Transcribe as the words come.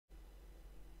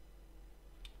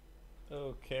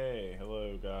Okay,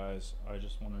 hello guys. I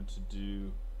just wanted to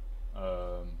do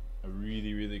a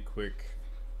really quick,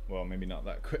 well, maybe not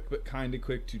that quick, but kind of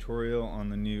quick tutorial on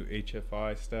the new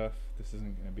HFI stuff. This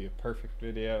isn't going to be a perfect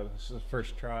video. This is the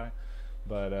first try,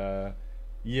 but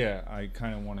yeah, I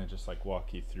kind of want to just like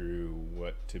walk you through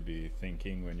what to be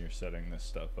thinking when you're setting this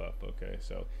stuff up. Okay,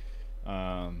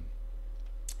 um,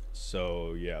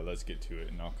 so yeah, let's get to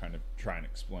it, and I'll kind of try and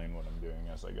explain what I'm doing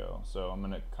as I go. So I'm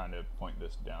gonna kind of point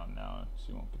this down now, so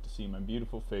you won't get to see my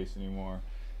beautiful face anymore.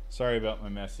 Sorry about my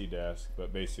messy desk,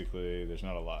 but basically there's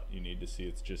not a lot you need to see.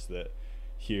 It's just that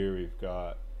here we've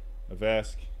got a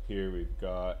VESC, here we've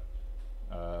got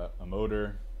a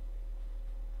motor,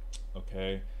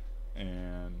 okay,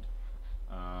 and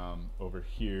over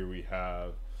here we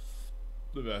have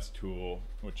the VESC tool,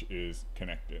 which is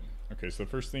connected. Okay, so the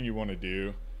first thing you want to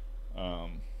do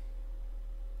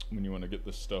when you want to get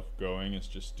this stuff going is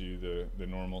just do the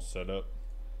normal setup.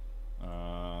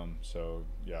 So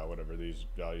yeah, whatever, these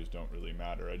values don't really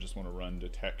matter. I just want to run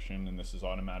detection, and this is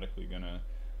automatically going to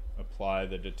apply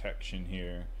the detection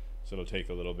here, so it'll take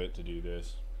a little bit to do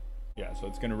this. Yeah, so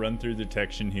it's going to run through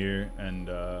detection here, and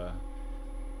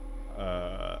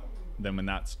then when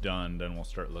that's done, then we'll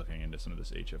start looking into some of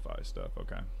this HFI stuff.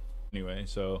 Okay, anyway,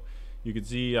 so you can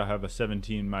see I have a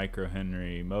 17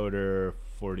 microhenry motor,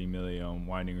 40 milliohm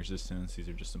winding resistance. These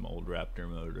are just some old Raptor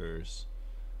motors,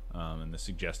 and the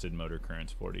suggested motor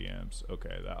current's 40 amps.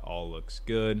 Okay, that all looks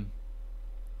good.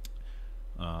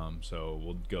 So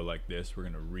we'll go like this. We're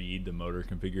going to read the motor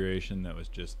configuration that was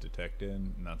just detected,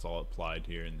 and that's all applied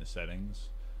here in the settings.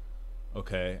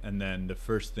 Okay, and then the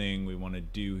first thing we want to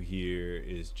do here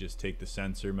is just take the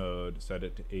sensor mode, set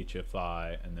it to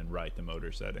HFI, and then write the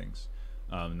motor settings.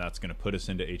 That's going to put us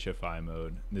into HFI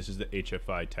mode. This is the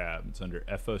HFI tab. It's under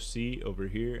FOC over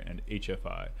here and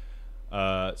HFI.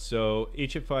 So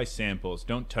HFI samples,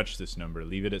 don't touch this number.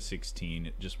 Leave it at 16.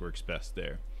 It just works best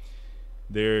there.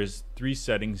 There's three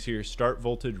settings here: start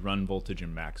voltage, run voltage,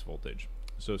 and max voltage.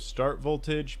 So start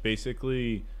voltage,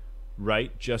 basically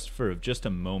right just for just a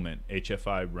moment,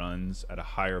 HFI runs at a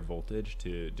higher voltage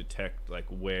to detect like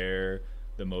where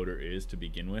the motor is to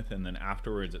begin with, and then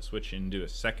afterwards it switches into a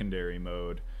secondary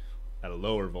mode at a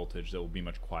lower voltage that will be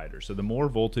much quieter. So the more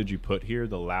voltage you put here,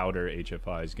 the louder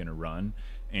HFI is going to run.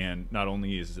 And not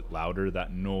only is it louder,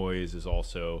 that noise is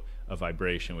also a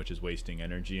vibration, which is wasting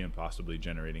energy and possibly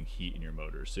generating heat in your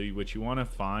motor. So what you want to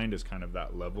find is kind of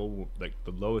that level, like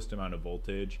the lowest amount of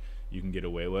voltage you can get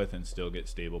away with and still get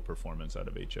stable performance out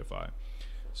of HFI.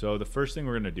 So the first thing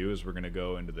we're going to do is we're going to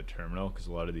go into the terminal, because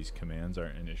a lot of these commands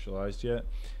aren't initialized yet,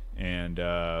 and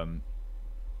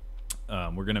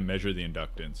we're going to measure the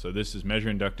inductance. So this is measure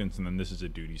inductance, and then this is a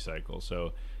duty cycle.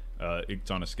 So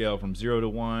it's on a scale from 0 to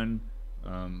 1.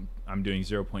 I'm doing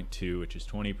 0.2, which is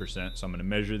 20%. So I'm going to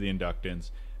measure the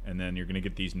inductance, and then you're going to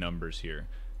get these numbers here.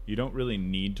 You don't really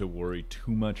need to worry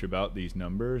too much about these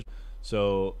numbers.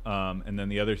 So, and then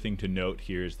the other thing to note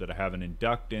here is that I have an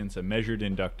inductance, a measured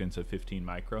inductance of 15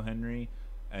 microhenry,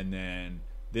 and then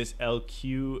this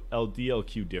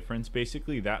LDLQ difference,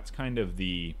 basically that's kind of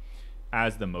the,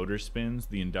 as the motor spins,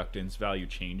 the inductance value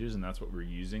changes, and that's what we're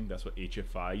using. That's what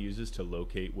HFI uses to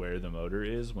locate where the motor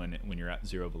is when you're at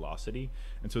zero velocity.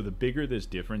 And so the bigger this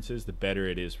difference is, the better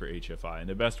it is for HFI. And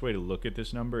the best way to look at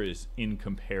this number is in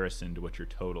comparison to what your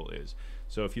total is.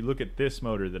 So if you look at this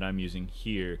motor that I'm using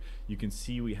here, you can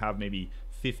see we have maybe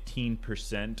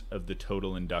 15% of the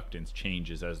total inductance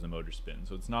changes as the motor spins.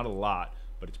 So it's not a lot,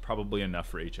 but it's probably enough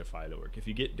for HFI to work. If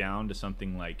you get down to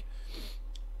something like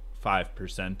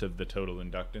 5% of the total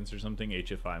inductance or something,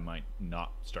 HFI might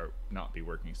not be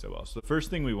working so well. So the first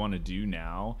thing we want to do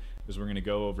now is we're going to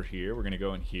go over here, we're going to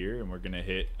go in here, and we're going to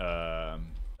hit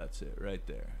that's it right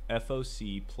there,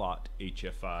 FOC plot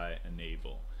HFI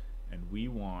enable, and we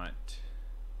want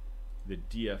the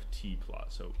DFT plot.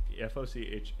 So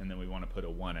FOCH, and then we want to put a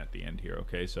 1 at the end here.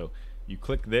 Okay, so you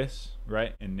click this,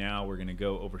 right, and now we're going to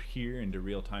go over here into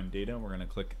real-time data, and we're going to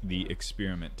click the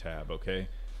experiment tab. Okay,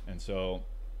 and so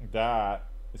that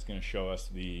is going to show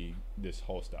us this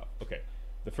whole stuff. Okay,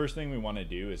 the first thing we want to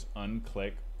do is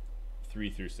unclick 3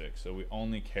 through 6. So we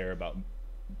only care about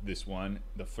this one,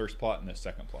 the first plot and the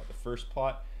second plot. The first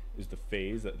plot is the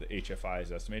phase that the HFI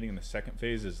is estimating, and the second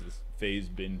phase is this phase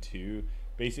bin 2.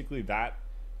 Basically that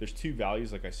there's two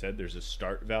values, like I said. There's a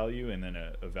start value and then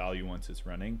a value once it's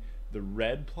running. The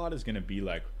red plot is going to be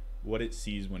like what it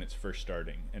sees when it's first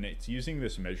starting, and it's using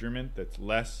this measurement that's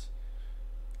less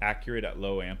accurate at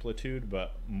low amplitude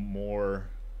but more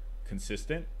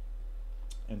consistent.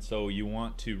 And so you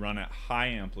want to run at high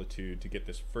amplitude to get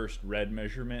this first red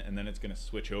measurement, and then it's going to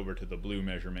switch over to the blue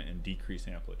measurement and decrease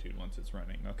amplitude once it's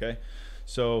running, okay?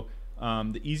 So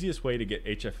the easiest way to get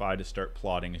HFI to start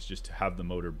plotting is just to have the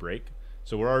motor brake.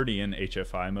 So we're already in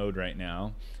HFI mode right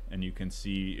now, and you can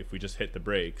see if we just hit the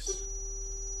brakes.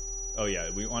 Oh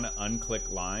yeah, we want to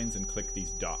unclick lines and click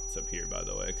these dots up here, by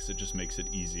the way, because it just makes it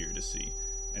easier to see.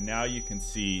 And now you can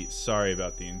see, sorry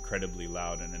about the incredibly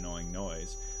loud and annoying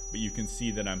noise, but you can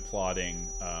see that I'm plotting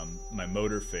my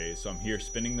motor phase. So I'm here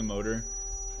spinning the motor,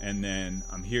 and then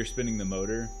I'm here spinning the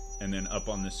motor, and then up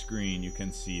on the screen you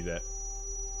can see that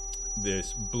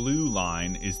this blue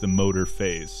line is the motor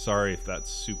phase. Sorry if that's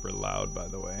super loud, by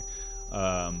the way.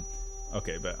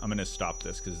 Okay, but I'm gonna stop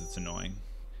this because it's annoying.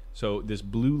 So this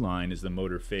blue line is the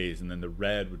motor phase, and then the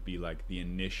red would be like the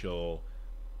initial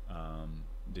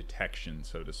detection,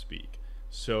 so to speak.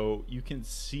 So you can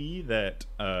see that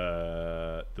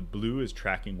the blue is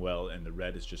tracking well and the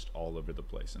red is just all over the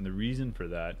place. And the reason for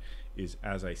that is,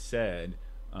 as I said,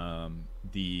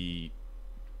 the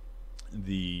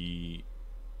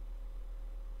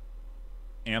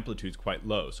amplitude's quite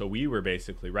low. So we were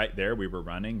basically right there, we were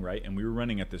running, right? And we were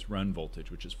running at this run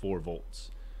voltage, which is 4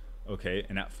 volts. Okay,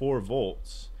 and at 4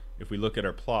 volts, if we look at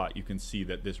our plot, you can see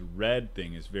that this red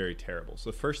thing is very terrible.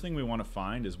 So the first thing we want to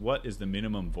find is what is the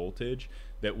minimum voltage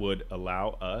that would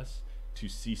allow us to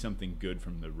see something good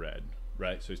from the red,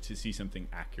 right? So to see something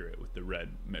accurate with the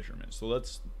red measurement. So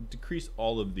let's decrease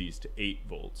all of these to 8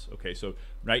 volts. Okay, so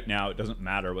right now it doesn't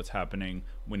matter what's happening.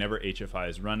 Whenever HFI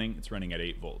is running, it's running at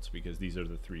 8 volts because these are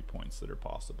the 3 points that are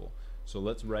possible. So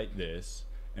let's write this,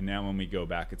 and now when we go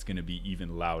back, it's going to be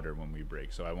even louder when we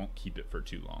brake, so I won't keep it for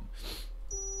too long.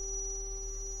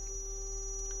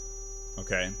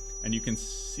 Okay, and you can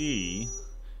see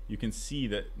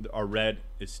that our red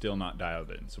is still not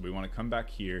dialed in. So we want to come back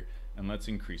here and let's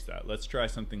increase that. Let's try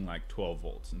something like 12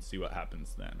 volts and see what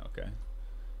happens then, okay?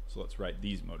 So let's write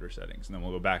these motor settings, and then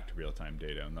we'll go back to real-time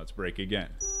data and let's brake again.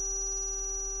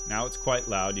 Now it's quite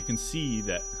loud. You can see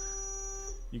that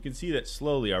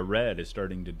slowly our red is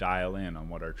starting to dial in on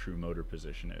what our true motor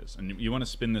position is. And you want to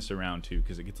spin this around too,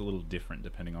 because it gets a little different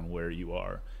depending on where you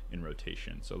are in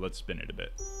rotation. So let's spin it a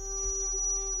bit.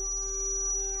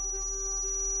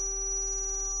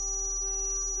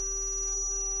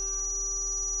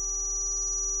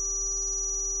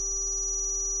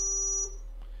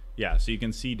 Yeah, so you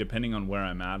can see depending on where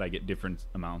I'm at, I get different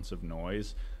amounts of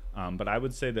noise. But I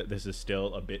would say that this is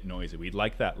still a bit noisy. We'd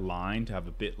like that line to have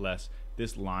a bit less,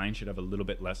 this line should have a little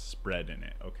bit less spread in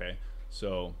it, okay?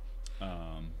 So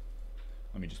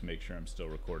let me just make sure I'm still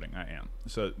recording. I am.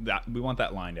 So that we want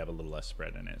that line to have a little less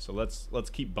spread in it. So let's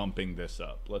keep bumping this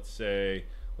up. Let's do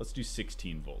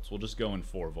 16 volts. We'll just go in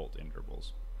 4 volt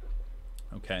intervals.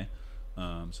 Okay,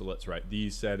 so let's write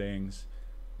these settings,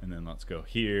 and then let's go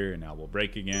here, and now we'll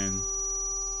brake again.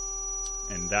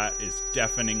 And that is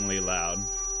deafeningly loud.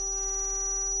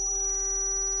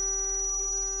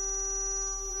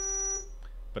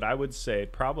 But I would say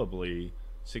probably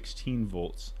 16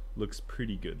 volts looks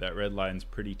pretty good. That red line's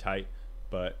pretty tight,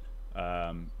 but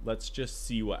let's just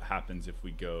see what happens if we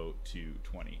go to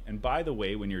 20. And by the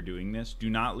way, when you're doing this,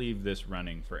 do not leave this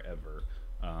running forever,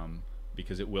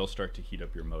 because it will start to heat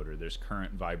up your motor. There's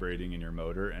current vibrating in your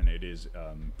motor, and it is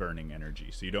burning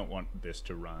energy. So you don't want this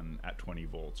to run at 20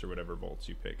 volts or whatever volts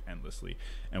you pick endlessly.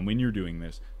 And when you're doing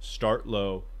this, start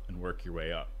low and work your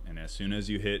way up. And as soon as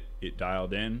you hit it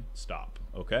dialed in, stop,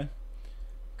 okay?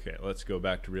 Okay, let's go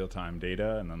back to real-time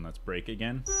data, and then let's brake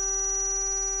again.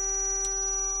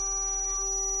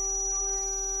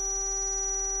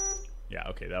 Yeah,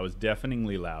 okay, that was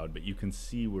deafeningly loud, but you can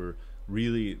see we're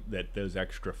really that those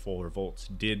extra 4 volts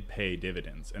did pay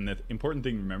dividends. And the important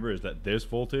thing to remember is that this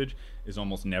voltage is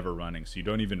almost never running, so you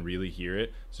don't even really hear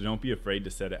it. So don't be afraid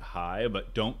to set it high,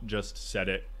 but don't just set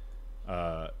it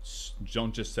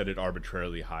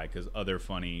arbitrarily high, because other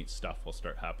funny stuff will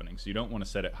start happening. So you don't want to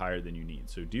set it higher than you need.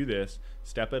 So do this,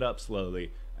 step it up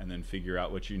slowly, and then figure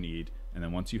out what you need. And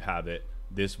then once you have it,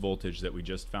 this voltage that we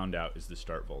just found out is the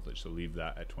start voltage. So leave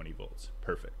that at 20 volts.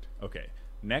 Perfect. Okay,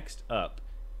 next up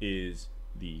is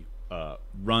the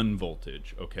run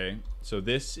voltage. Okay, so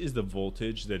this is the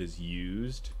voltage that is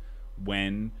used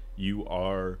when you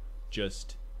are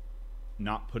just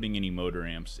not putting any motor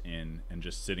amps in and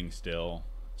just sitting still.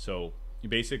 So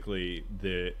basically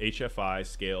the HFI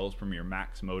scales from your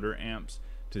max motor amps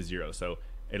to 0. So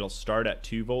it'll start at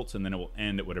 2 volts and then it will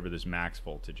end at whatever this max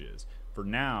voltage is. For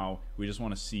now, we just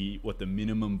want to see what the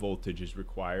minimum voltage is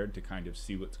required to kind of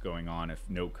see what's going on if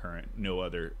no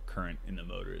other current in the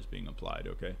motor is being applied.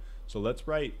 Okay, so let's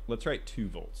write 2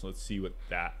 volts. Let's see what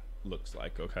that looks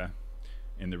like, okay,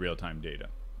 in the real-time data.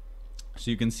 So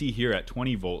you can see here at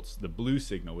 20 volts, the blue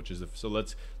signal, which is so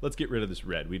let's get rid of this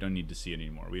red. We don't need to see it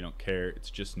anymore. We don't care. It's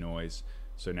just noise.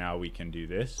 So now we can do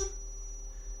this,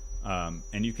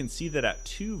 and you can see that at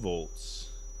 2 volts,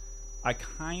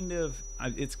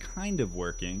 it's kind of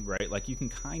working, right? Like you can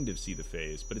kind of see the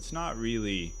phase, but it's not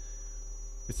really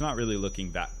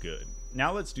looking that good.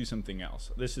 Now let's do something else.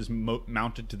 This is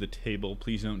mounted to the table.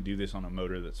 Please don't do this on a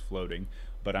motor that's floating,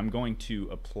 but I'm going to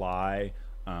apply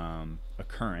a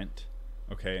current.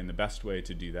 Okay, and the best way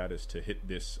to do that is to hit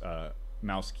this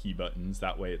mouse key buttons.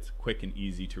 That way it's quick and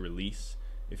easy to release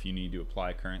if you need to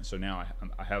apply current. So now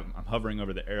I'm hovering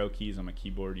over the arrow keys on my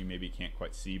keyboard. You maybe can't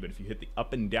quite see, but if you hit the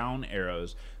up and down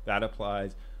arrows, that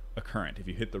applies a current. If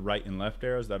you hit the right and left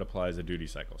arrows, that applies a duty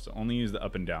cycle. So only use the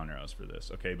up and down arrows for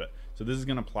this. Okay, but so this is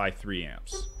going to apply 3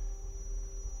 amps,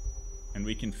 and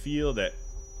we can feel that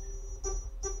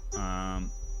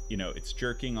you know, it's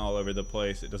jerking all over the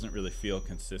place. It doesn't really feel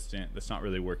consistent. That's not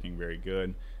really working very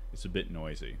good. It's a bit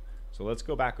noisy. So let's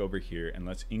go back over here and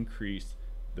let's increase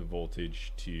the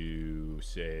voltage to,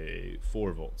 say,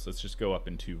 4 volts. Let's just go up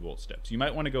in 2 volt steps. You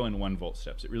might want to go in 1 volt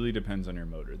steps. It really depends on your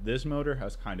motor. This motor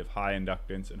has kind of high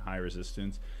inductance and high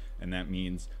resistance, and that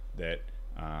means that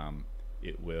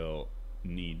it will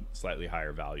need slightly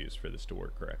higher values for this to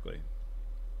work correctly.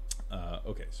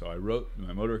 Okay, so I wrote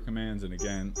my motor commands, and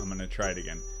again, I'm going to try it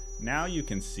again. Now you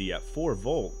can see at 4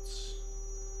 volts,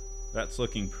 that's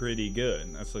looking pretty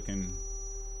good. That's looking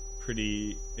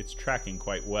pretty, it's tracking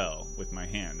quite well with my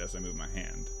hand as I move my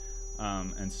hand.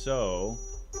 And so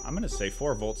I'm going to say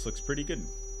 4 volts looks pretty good.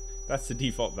 That's the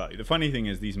default value. The funny thing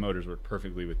is these motors work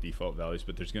perfectly with default values,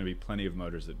 but there's going to be plenty of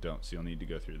motors that don't, so you'll need to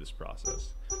go through this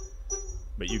process.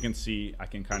 But you can see I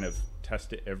can kind of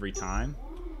test it every time.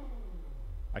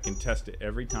 I can test it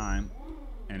every time,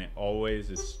 and it always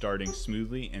is starting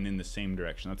smoothly and in the same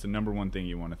direction. That's the #1 thing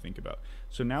you want to think about.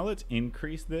 So now let's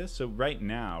increase this. So right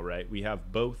now, right, we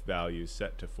have both values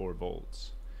set to 4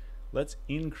 volts. Let's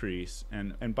increase,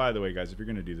 and by the way, guys, if you're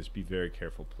going to do this, be very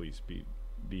careful. Please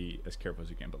be as careful as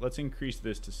you can. But let's increase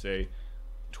this to, say,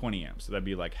 20 amps. So that'd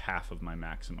be like half of my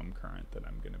maximum current that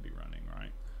I'm going to be running,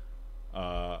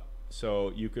 right?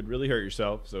 So you could really hurt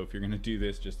yourself. So if you're going to do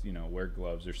this, just, you know, wear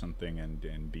gloves or something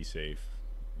and be safe.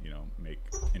 You know, make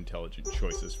intelligent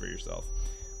choices for yourself.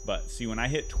 But see, when I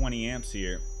hit 20 amps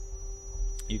here,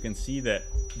 you can see that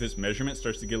this measurement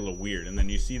starts to get a little weird. And then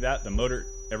you see that the motor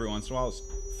every once in a while is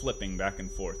flipping back and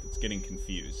forth. It's getting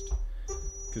confused.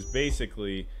 Because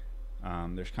basically,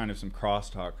 there's kind of some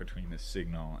crosstalk between this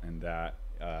signal, and that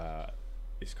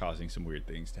is causing some weird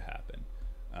things to happen.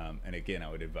 And again, I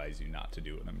would advise you not to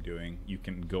do what I'm doing. You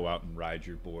can go out and ride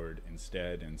your board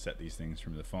instead and set these things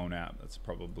from the phone app. That's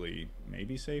probably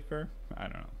maybe safer. I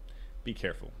don't know. Be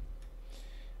careful.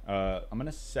 I'm going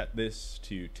to set this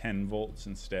to 10 volts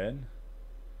instead.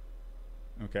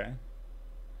 Okay.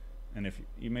 And if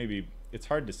you maybe, it's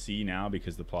hard to see now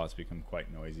because the plots become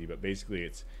quite noisy, but basically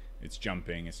it's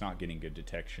jumping. It's not getting good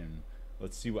detection.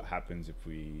 Let's see what happens if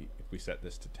we set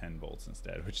this to 10 volts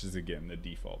instead, which is again the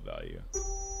default value.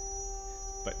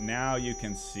 But now you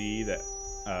can see that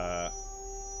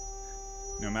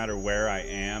no matter where I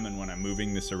am, and when I'm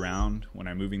moving this around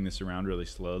really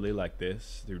slowly like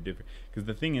this, they're different. Because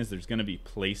the thing is, there's going to be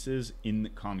places in the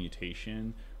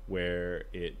commutation where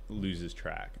it loses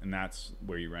track, and that's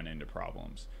where you run into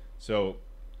problems. So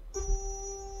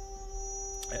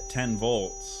at 10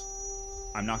 volts,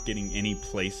 I'm not getting any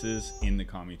places in the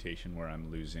commutation where I'm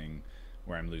losing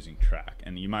track.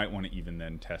 And you might want to even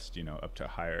then test, you know, up to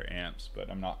higher amps,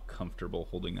 but I'm not comfortable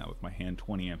holding that with my hand.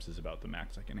 20 amps is about the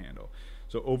max I can handle.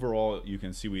 So overall, you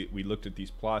can see we looked at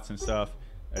these plots and stuff,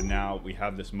 and now we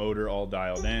have this motor all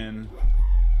dialed in,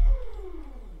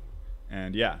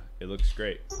 and yeah, it looks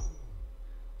great.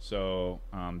 So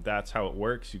that's how it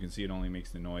works. You can see it only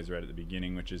makes the noise right at the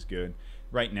beginning, which is good.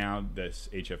 Right now, this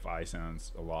HFI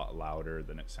sounds a lot louder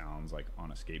than it sounds like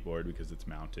on a skateboard because it's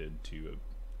mounted to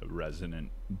a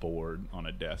resonant board on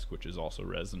a desk, which is also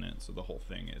resonant. So the whole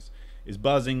thing is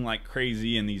buzzing like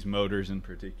crazy, and these motors in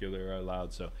particular are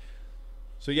loud. So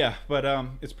yeah, but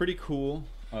it's pretty cool.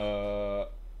 So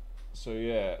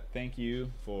yeah, thank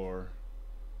you for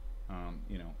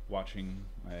you know, watching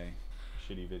my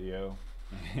shitty video,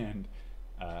 and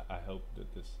I hope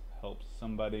that this helps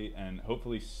somebody, and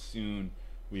hopefully soon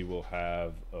we will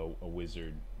have a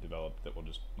wizard developed that will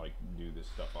just like do this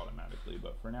stuff automatically.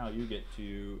 But for now, you get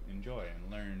to enjoy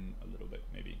and learn a little bit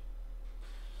maybe.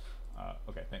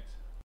 Okay, thanks.